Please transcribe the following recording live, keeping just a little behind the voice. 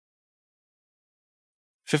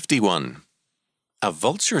51. A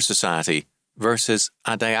Vulture Society versus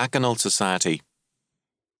a Diaconal Society.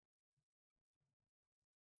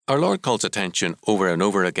 Our Lord calls attention over and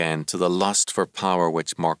over again to the lust for power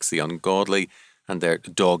which marks the ungodly and their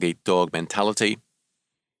dog-eat-dog mentality.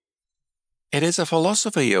 It is a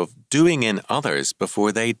philosophy of doing in others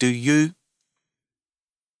before they do you.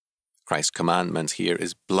 Christ's commandment here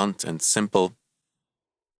is blunt and simple.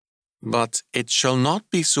 But it shall not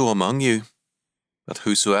be so among you. But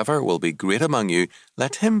whosoever will be great among you,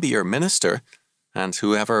 let him be your minister, and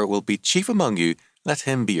whoever will be chief among you, let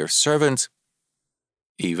him be your servant.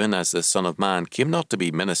 Even as the Son of Man came not to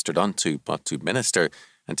be ministered unto, but to minister,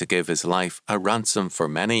 and to give his life a ransom for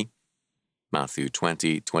many. Matthew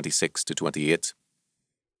 20:26-28.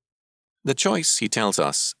 The choice, he tells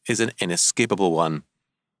us, is an inescapable one.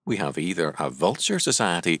 We have either a Vulture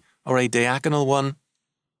Society or a Diaconal one,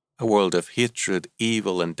 a world of hatred,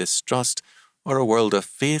 evil, and distrust, or a world of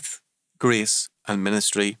faith, grace, and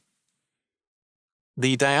ministry.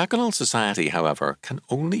 The Diaconal Society, however, can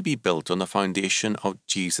only be built on the foundation of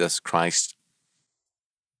Jesus Christ.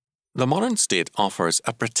 The modern state offers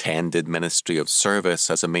a pretended ministry of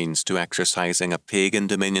service as a means to exercising a pagan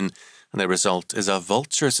dominion, and the result is a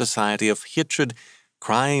Vulture Society of hatred,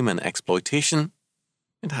 crime, and exploitation.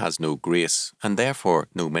 It has no grace, and therefore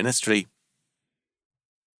no ministry.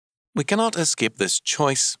 We cannot escape this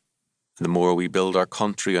choice. The more we build our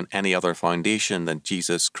country on any other foundation than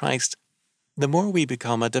Jesus Christ, the more we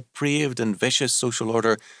become a depraved and vicious social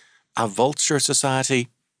order, a Vulture Society.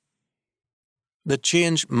 The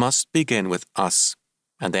change must begin with us,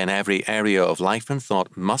 and then every area of life and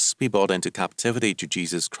thought must be brought into captivity to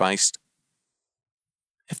Jesus Christ.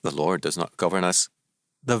 If the Lord does not govern us,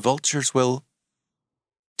 the vultures will.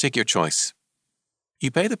 Take your choice.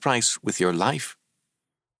 You pay the price with your life.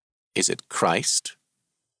 Is it Christ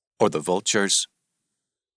or the vultures?